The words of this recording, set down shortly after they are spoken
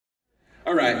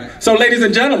All right, so ladies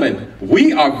and gentlemen,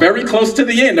 we are very close to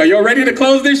the end. Are you ready to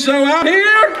close this show out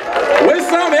here with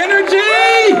some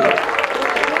energy?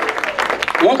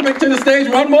 Welcoming to the stage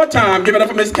one more time, give it up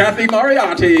for Miss Cathy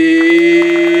Moriarty.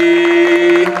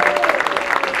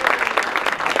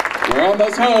 We're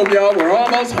almost home, y'all, we're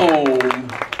almost home.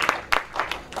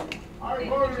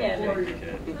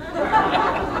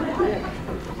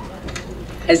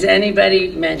 Has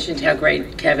anybody mentioned how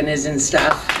great Kevin is in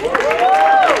stuff?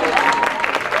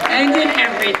 And in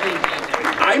everything he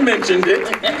does. I mentioned it.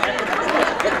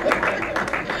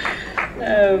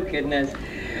 Oh, goodness.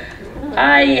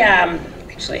 I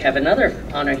actually have another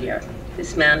honor here.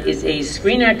 This man is a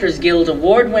Screen Actors Guild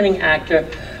award-winning actor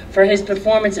for his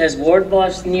performance as Ward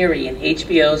Boss Neary in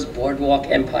HBO's Boardwalk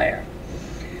Empire.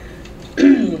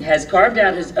 Has carved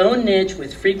out his own niche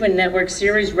with frequent network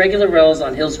series regular roles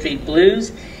on Hill Street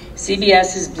Blues,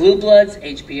 CBS's Blue Bloods,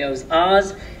 HBO's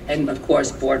Oz, and of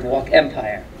course Boardwalk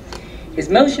Empire. His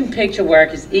motion picture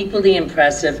work is equally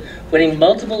impressive, winning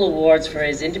multiple awards for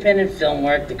his independent film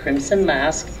work, The Crimson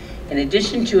Mask, in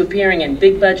addition to appearing in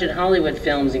big-budget Hollywood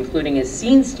films, including a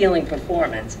scene-stealing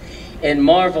performance in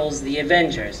Marvel's The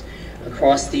Avengers,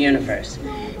 Across the Universe,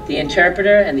 The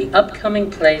Interpreter, and the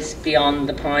upcoming Place Beyond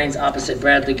the Pines opposite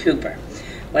Bradley Cooper.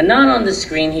 When not on the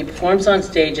screen, he performs on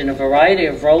stage in a variety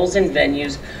of roles and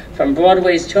venues, from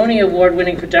Broadway's Tony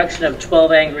Award-winning production of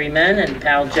 12 Angry Men and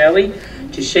Pal Joey,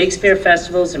 to Shakespeare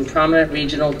festivals and prominent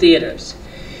regional theaters.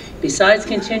 Besides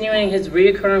continuing his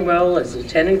recurring role as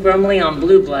Lieutenant Grumley on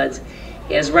Blue Bloods,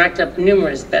 he has racked up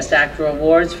numerous Best Actor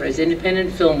awards for his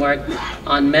independent film work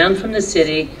on Man from the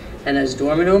City and as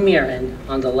Dorman O'Meara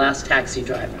on The Last Taxi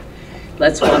Driver.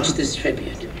 Let's watch this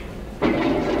tribute.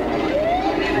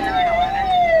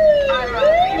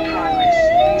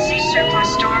 See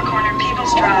surplus store corner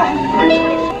People's Drive.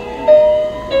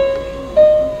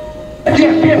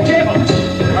 Jam.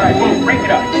 All right, move, break it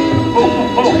up.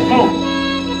 Move.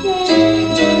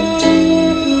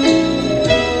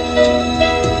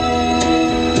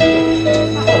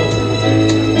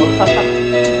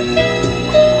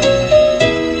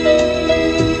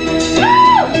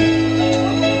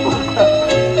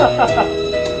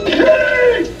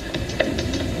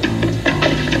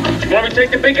 You want me to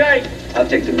take the big guy? I'll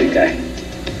take the big guy.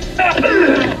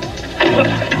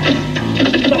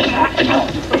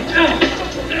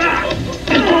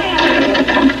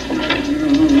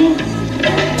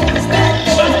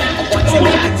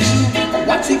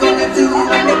 What's he gonna do when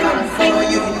they come for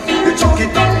you? You chuck it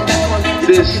on that one.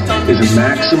 This is a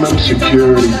maximum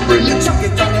security prison. You chuck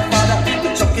it on your father,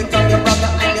 you chuck it on your brother,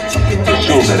 and you chuck it on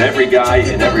Assume that every guy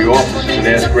in every office is an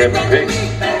ass grabbing pig,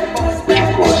 which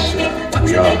of course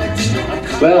we are.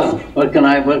 Well, what can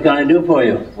I do for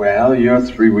you? Well, you're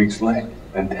 3 weeks late,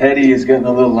 and Teddy is getting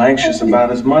a little anxious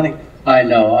about his money. I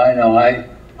know.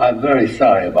 I'm very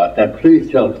sorry about that. Please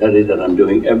tell Teddy that I'm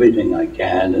doing everything I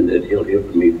can and that he'll hear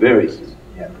from me very soon.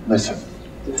 Yeah, listen.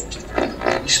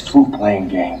 He's through playing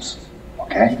games,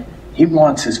 okay? He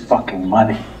wants his fucking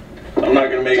money. I'm not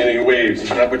gonna make any waves, is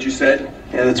that what you said?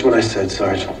 Yeah, that's what I said,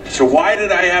 Sergeant. So why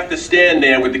did I have to stand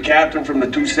there with the captain from the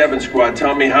 2-7 squad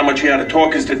telling me how much he had to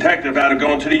talk his detective out of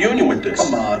going to the union with this?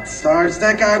 Come on, Sarge,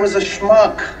 that guy was a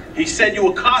schmuck. He said you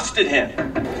accosted him.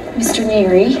 Mr.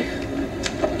 Neary?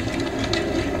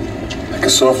 Like a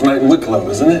soft night in Wicklow,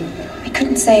 isn't it? I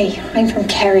couldn't say. I'm from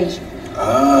Kerry.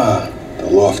 Ah, the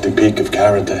lofty peak of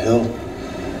Carrington Hill.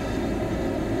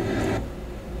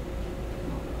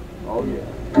 Oh, yeah.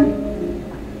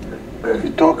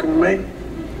 You talking to me?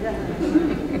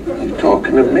 You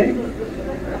talking to me?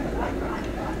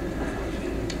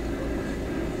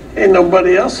 Ain't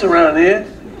nobody else around here.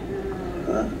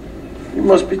 Huh? You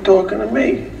must be talking to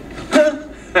me.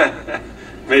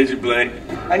 Major Blank.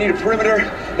 I need a perimeter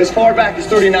as far back as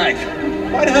 39th.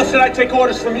 Why the hell should I take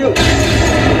orders from you?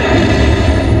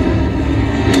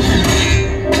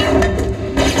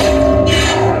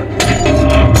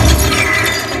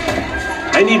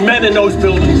 I need men in those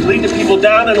buildings. Lead the people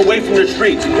down and away from the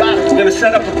streets. Got it. We're gonna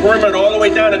set up a perimeter all the way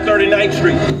down to 39th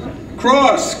Street.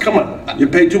 Cross, come on. You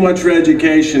pay too much for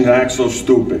education to act so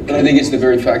stupid. And I think it's the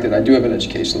very fact that I do have an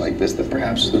education like this that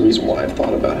perhaps is the reason why I've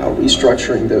thought about how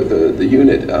restructuring the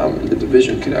unit, the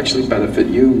division, could actually benefit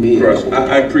you, me. Bro,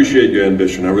 I appreciate your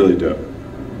ambition, I really do.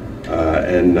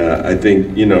 I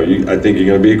think, I think you're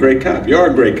gonna be a great cop. You're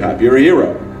a great cop, you're a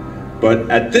hero.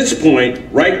 But at this point,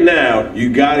 right now,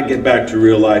 you gotta get back to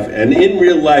real life. And in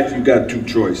real life, you got two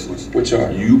choices. Which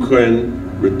are? You can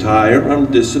retire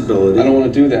on disability. I don't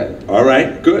want to do that. All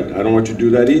right, good. I don't want you to do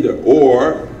that either.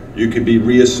 Or you could be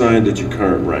reassigned at your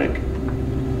current rank.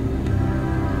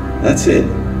 That's it.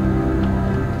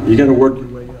 You gotta work your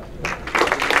way up.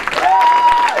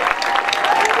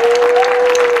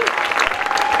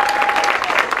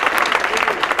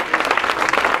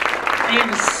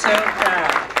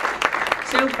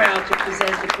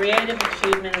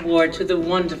 award to the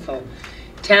wonderful,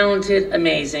 talented,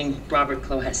 amazing Robert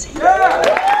Clohessy.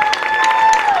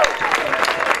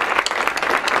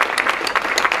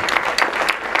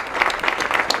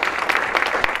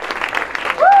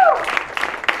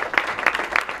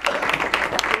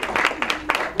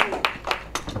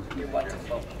 You're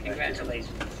wonderful. Congratulations.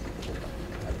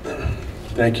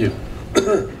 Thank you.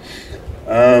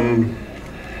 Oh,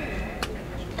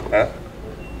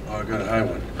 I got a high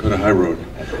one. Got a high road.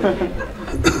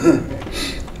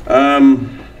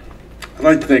 I'd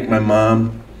like to thank my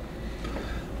mom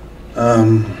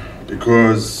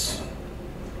because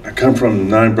I come from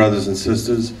 9 brothers and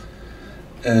sisters,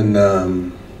 and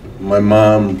my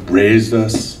mom raised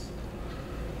us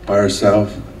by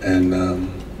herself, and I'm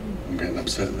getting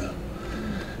upset now.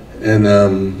 And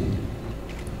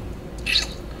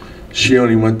she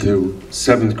only went to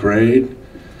 7th grade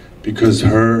because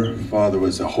her father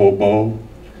was a hobo,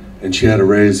 and she had to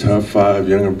raise her 5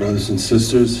 younger brothers and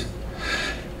sisters.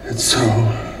 And so,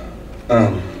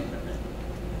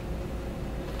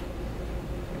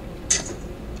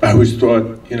 I always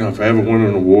thought, you know, if I ever won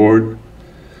an award,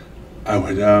 I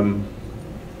would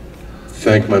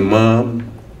thank my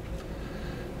mom.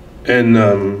 And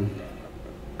a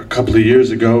couple of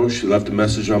years ago, she left a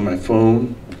message on my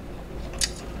phone,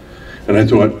 and I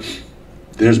thought,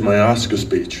 there's my Oscar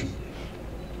speech.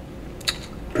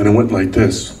 And it went like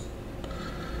this.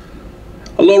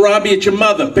 Hello, Robbie, it's your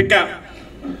mother. Pick up.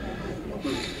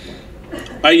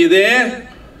 Are you there?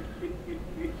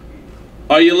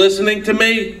 Are you listening to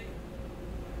me?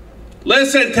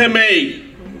 Listen to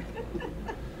me.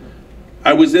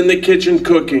 I was in the kitchen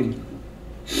cooking.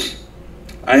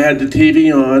 I had the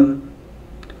TV on.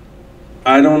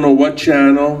 I don't know what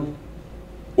channel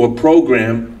or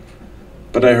program,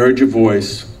 but I heard your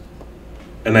voice,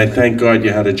 and I thank God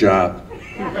you had a job.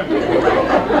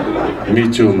 Me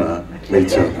too, Ma. Me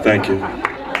too. Thank you.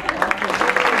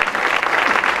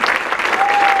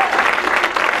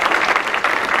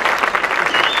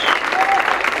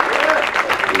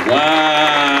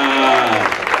 Wow.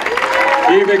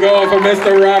 Keep it going for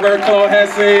Mr. Robert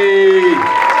Clohessy.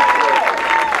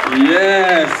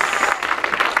 Yes.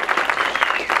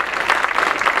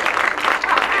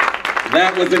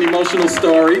 That was an emotional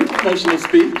story, emotional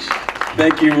speech.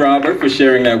 Thank you, Robert, for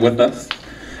sharing that with us.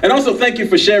 And also thank you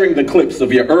for sharing the clips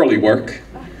of your early work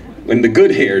in the good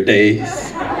hair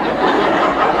days.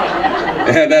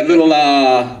 They had that little,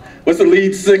 what's the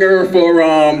lead singer for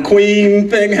Queen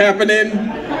thing happening?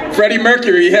 Freddie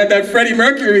Mercury. He had that Freddie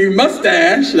Mercury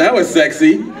mustache. That was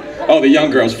sexy. Oh, the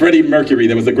young girls, Freddie Mercury.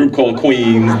 There was a group called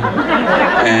Queen.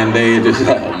 And they just,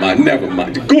 oh my, never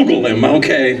mind. Google him,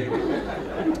 okay?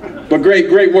 But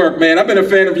great work, man. I've been a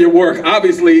fan of your work.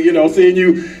 Obviously, you know, seeing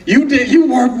you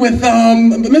worked with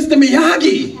Mr.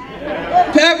 Miyagi.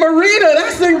 Pat Morita,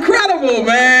 that's incredible,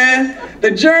 man.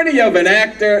 The journey of an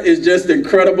actor is just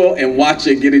incredible, and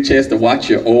get a chance to watch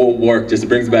your old work just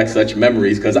brings back such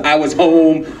memories, because I was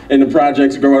home in the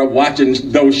projects growing up watching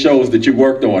those shows that you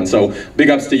worked on. So big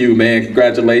ups to you, man.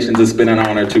 Congratulations. It's been an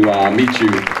honor to meet you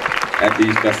at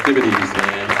these festivities,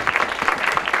 man.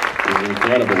 This is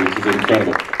incredible. This is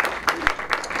incredible.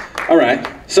 All right,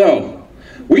 so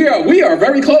we are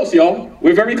very close, y'all.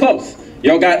 We're very close.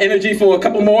 Y'all got energy for a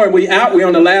couple more, and we out. We're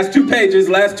on the last two pages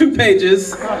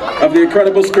of the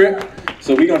incredible script.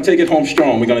 So we're gonna take it home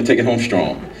strong. We're gonna take it home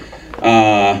strong.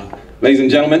 Ladies and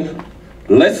gentlemen,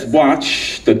 let's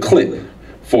watch the clip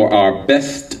for our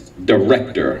Best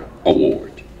Director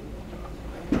Award.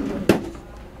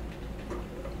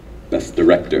 Best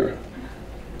Director.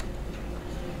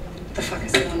 What the fuck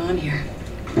is going on here?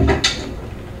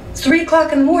 It's 3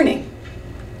 o'clock in the morning.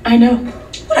 I know.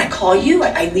 What, I call you?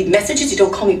 I leave messages, you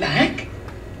don't call me back?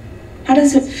 How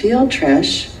does it feel,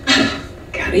 Trish?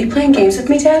 God, are you playing games with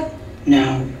me, Dad?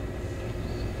 No.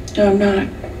 No, I'm not.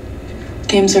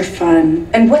 Games are fun.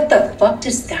 And what the fuck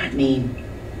does that mean?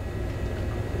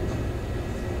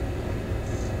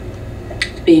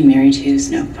 Being married to you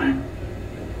is no fun.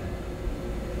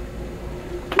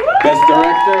 Best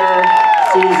Director,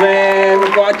 Suzanne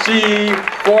Guacci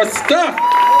for Stuff.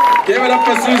 Give it up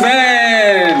for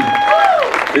Suzanne.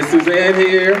 Is Suzanne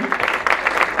here?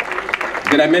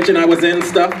 Did I mention I was in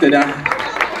Stuff? Did I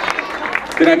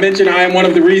mention I am one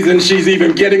of the reasons she's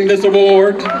even getting this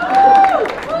award?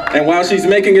 And while she's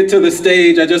making it to the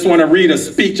stage, I just want to read a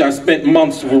speech I spent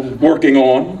months working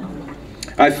on.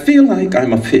 I feel like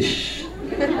I'm a fish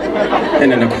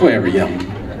in an aquarium.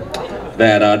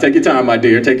 Take your time, my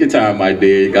dear. Take your time, my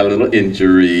dear. You got a little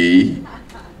injury.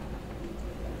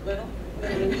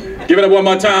 Give it up one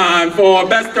more time for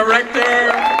Best Director.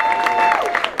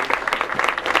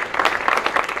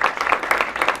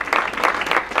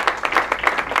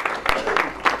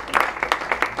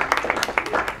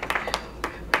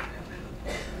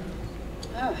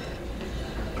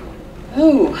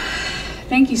 Oh,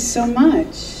 thank you so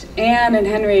much. Anne and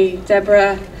Henry,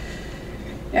 Deborah,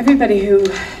 everybody who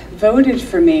voted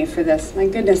for me for this. My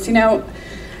goodness, you know,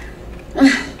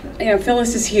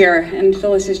 Phyllis is here, and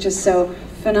Phyllis is just so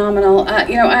phenomenal.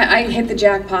 I hit the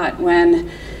jackpot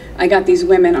when I got these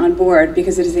women on board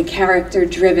because it is a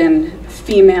character-driven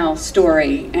female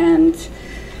story, and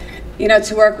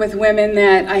to work with women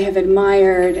that I have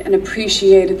admired and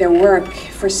appreciated their work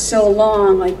for so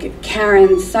long, like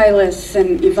Karen Silas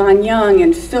and Yvonne Young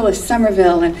and Phyllis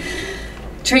Somerville and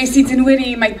Tracy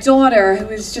Dinwiddie, my daughter, who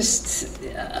is just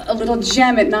a little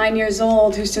gem at 9 years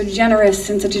old, who's so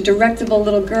generous and such a directable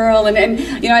little girl. And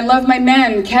I love my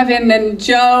men, Kevin and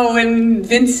Joe and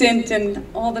Vincent and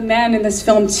all the men in this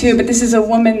film too, but this is a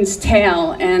woman's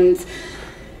tale, and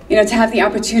to have the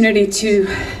opportunity to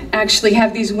actually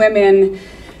have these women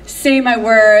say my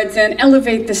words and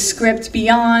elevate the script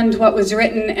beyond what was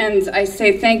written. And I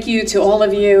say thank you to all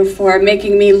of you for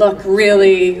making me look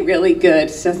really, really good.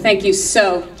 So thank you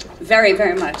so very,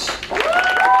 very much.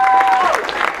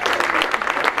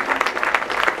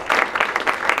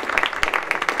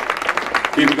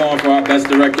 Keep it going for our Best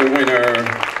Director winner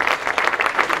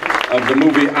of the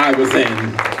movie I was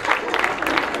in.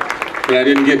 But I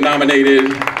didn't get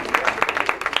nominated.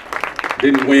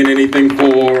 Didn't win anything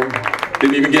for,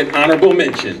 didn't even get honorable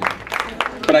mention.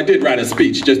 But I did write a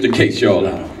speech, just in case y'all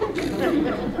know.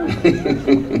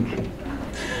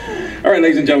 All right,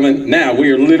 ladies and gentlemen, now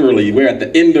we're at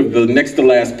the end of the next to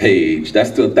last page.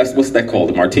 That's what's that called,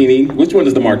 the martini? Which one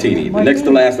is the martini? The next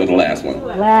to last or the last one?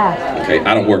 Last. Okay,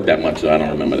 I don't work that much, so I don't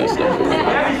remember that stuff.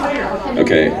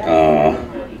 Okay,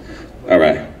 all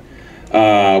right.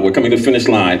 We're coming to the finish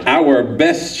line. Our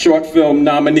best short film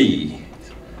nominee.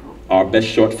 Our best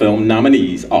short film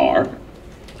nominees are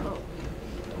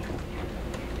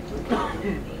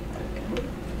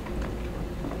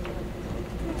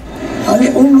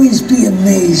I'll always be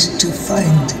amazed to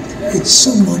find that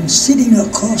someone sitting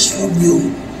across from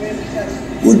you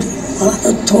would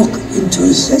rather talk into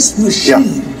this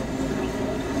machine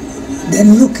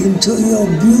than look into your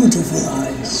beautiful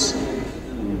eyes.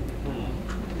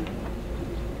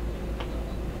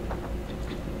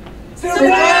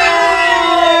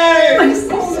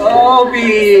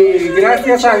 Obi,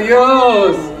 gracias a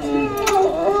Dios.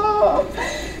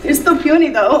 You're still puny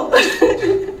though.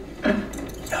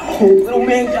 No, little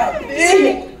man got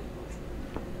big.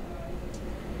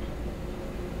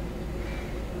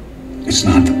 It's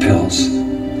not the pills.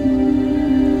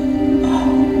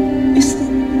 Oh, is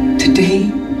today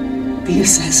the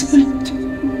assessment?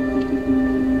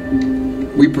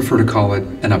 We prefer to call it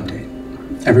an update.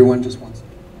 Everyone just wants.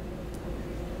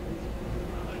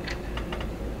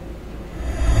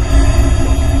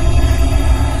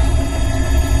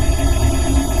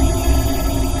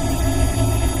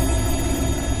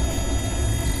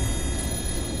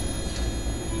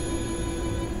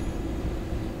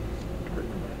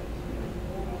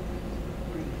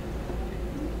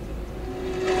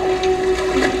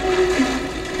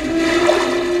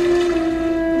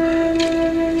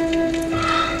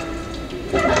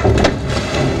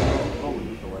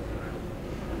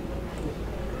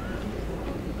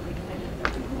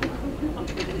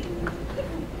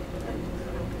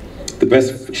 the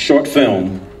best short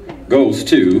film goes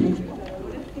to,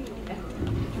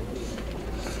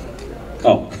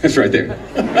 oh, it's right there.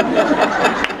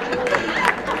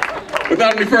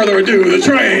 Without any further ado, The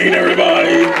Train,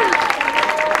 everybody.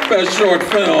 Best short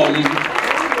film.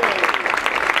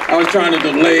 I was trying to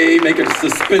delay, make it a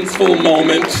suspenseful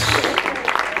moment.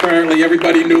 Apparently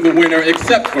everybody knew the winner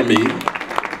except for me.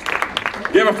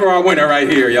 Give it for our winner right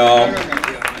here, y'all.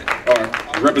 Or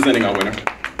representing our winner.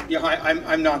 Yeah, hi,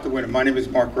 I'm not the winner. My name is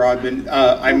Mark Grodman.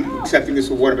 I'm accepting this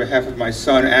award on behalf of my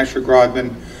son, Asher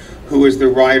Grodman, who is the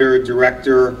writer,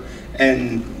 director,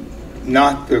 and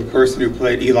not the person who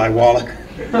played Eli Wallach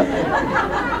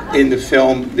in the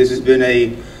film. This has been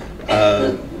a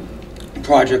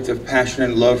project of passion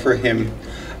and love for him.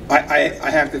 I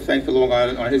have to thank the Long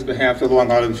Island, on his behalf, the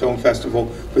Long Island Film Festival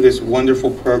for this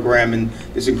wonderful program and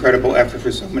this incredible effort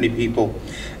for so many people.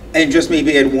 And just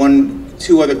maybe add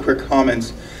two other quick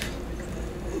comments.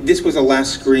 This was a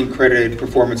last screen credited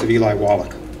performance of Eli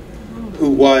Wallach, who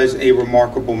was a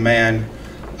remarkable man,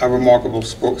 a remarkable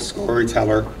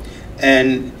storyteller.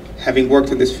 And having worked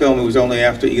in this film, it was only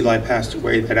after Eli passed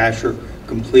away that Asher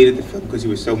completed the film because he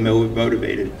was so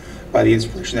motivated by the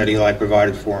inspiration that Eli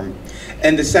provided for him.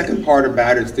 And the second part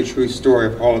about it is the true story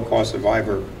of a Holocaust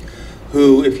survivor,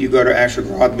 who, if you go to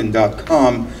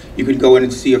ashergrodman.com, you can go in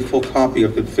and see a full copy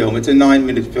of the film. It's a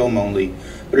 9-minute film only,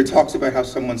 but it talks about how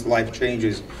someone's life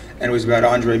changes, and it was about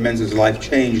Andre Menz's life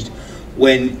changed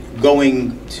when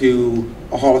going to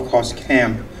a Holocaust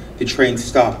camp, the train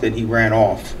stopped and he ran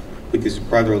off with his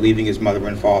brother, leaving his mother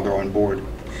and father on board.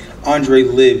 Andre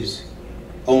lives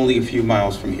only a few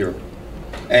miles from here.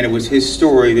 And it was his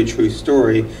story, the true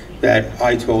story, that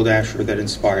I told Asher that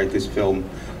inspired this film.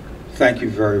 Thank you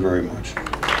very, very much.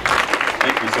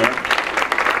 Thank you, sir.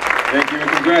 Thank you, and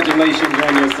congratulations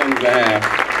on your son's behalf.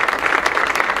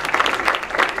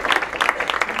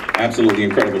 Absolutely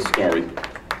incredible story.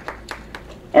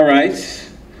 All right.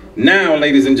 Now,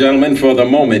 ladies and gentlemen, for the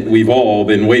moment we've all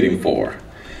been waiting for.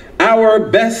 Our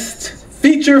Best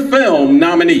Feature Film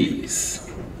nominees.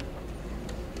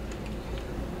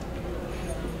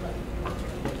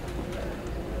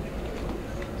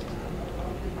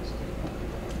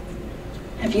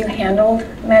 Have you handled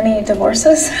many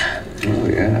divorces? Oh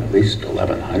yeah, at least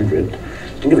 1,100.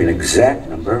 I'll give you an exact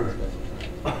number.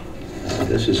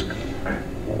 This is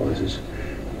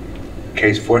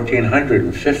case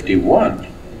 1,451.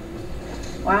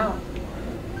 Wow.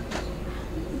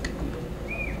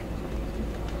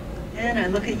 And I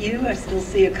look at you, I still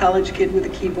see a college kid with a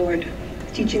keyboard.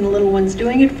 Teaching the little ones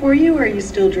doing it for you, or are you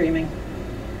still dreaming?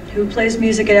 Who plays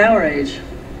music at our age?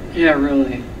 Yeah,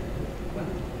 really.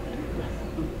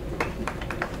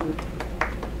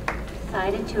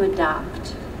 Decided to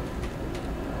adopt.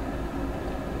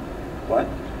 What?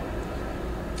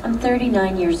 I'm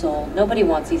 39 years old. Nobody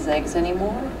wants these eggs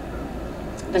anymore.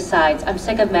 Besides, I'm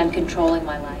sick of men controlling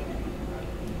my life.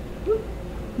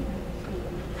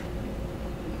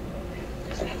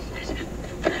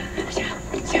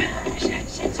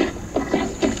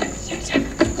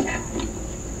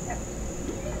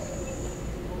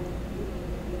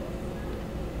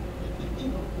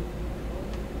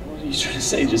 What are you trying to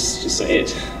say? Just say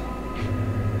it.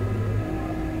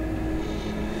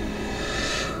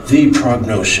 The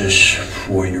prognosis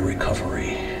for your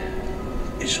recovery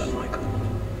is unlikely.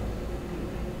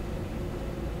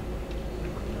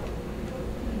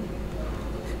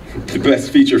 The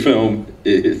best feature film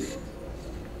is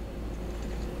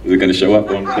it going to show up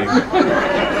on the thing?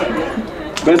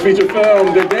 Best feature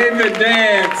film, The David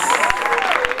Dance.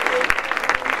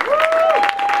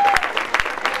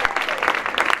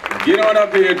 Get on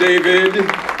up here, David.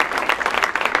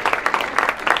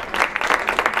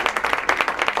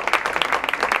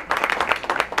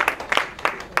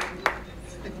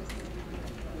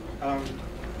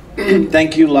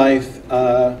 Thank you, LIIFE.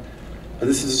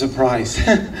 This is a surprise.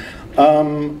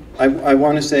 I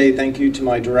want to say thank you to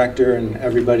my director and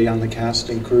everybody on the cast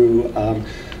and crew.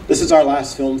 This is our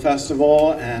last film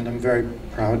festival, and I'm very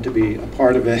proud to be a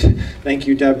part of it. Thank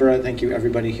you, Deborah. Thank you,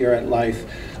 everybody here at LIIFE.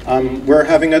 We're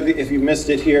having if you missed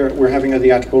it here, we're having a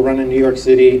theatrical run in New York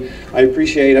City. I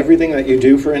appreciate everything that you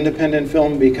do for independent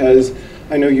film because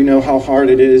I know you know how hard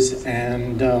it is,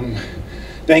 and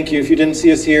thank you. If you didn't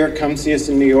see us here, come see us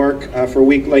in New York for a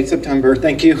week, late September.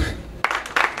 Thank you.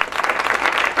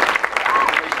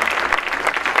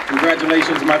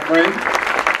 Congratulations, my friend.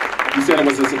 You said it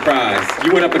was a surprise.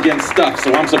 You went up against Stuff,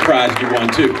 so I'm surprised you won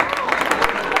too.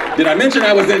 Did I mention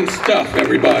I was in Stuff,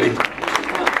 everybody?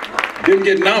 Didn't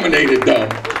get nominated though.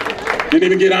 Didn't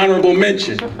even get honorable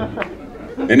mention.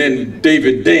 And then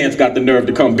David Dance got the nerve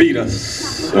to come beat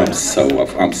us. I'm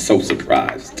so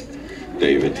surprised,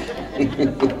 David.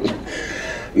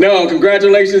 No,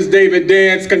 congratulations, David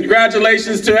Dance.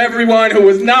 Congratulations to everyone who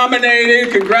was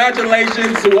nominated.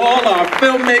 Congratulations to all our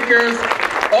filmmakers,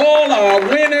 all our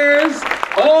winners,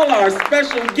 all our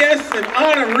special guests and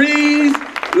honorees.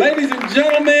 Ladies and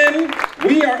gentlemen,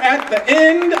 we are at the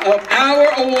end of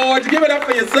our awards. Give it up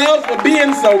for yourselves for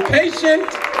being so patient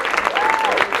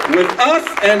with us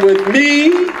and with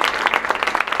me.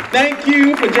 Thank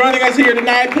you for joining us here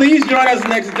tonight. Please join us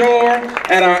next door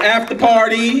at our after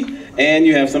party. And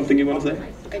you have something you want to say?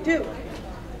 I do.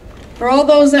 For all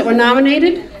those that were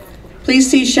nominated, please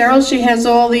see Cheryl. She has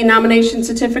all the nomination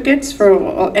certificates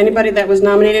for anybody that was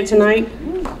nominated tonight.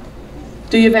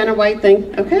 Do your Vanna White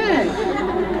thing. Okay.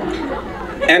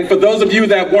 And for those of you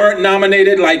that weren't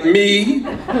nominated like me,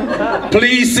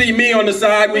 please see me on the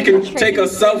side. We can take a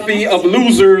selfie of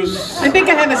losers. I think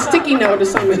I have a sticky note or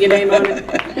something with your name on it.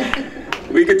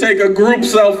 We could take a group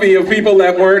selfie of people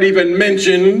that weren't even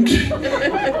mentioned.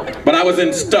 But I was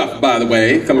in Stuff, by the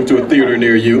way, coming to a theater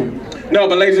near you. No,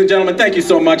 but ladies and gentlemen, thank you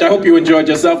so much. I hope you enjoyed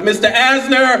yourself. Mr.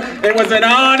 Asner, it was an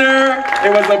honor.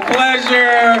 It was a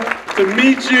pleasure to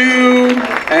meet you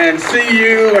and see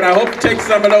you. And I hope to take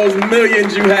some of those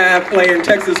millions you have playing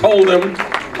Texas Hold'em.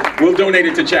 We'll donate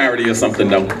it to charity or something,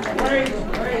 though.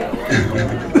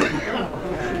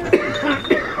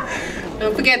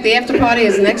 Don't forget, the after party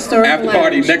is next door at the lounge. After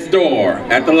party next door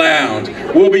at the lounge.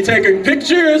 We'll be taking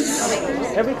pictures.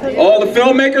 All the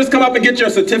filmmakers, come up and get your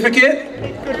certificate.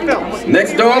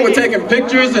 Next door, we're taking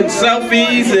pictures and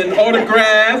selfies and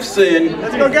autographs, and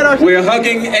we're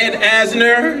hugging Ed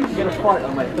Asner.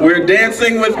 We're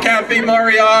dancing with Cathy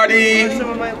Moriarty.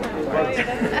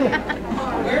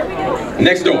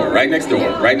 Next door, right next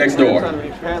door, right next door.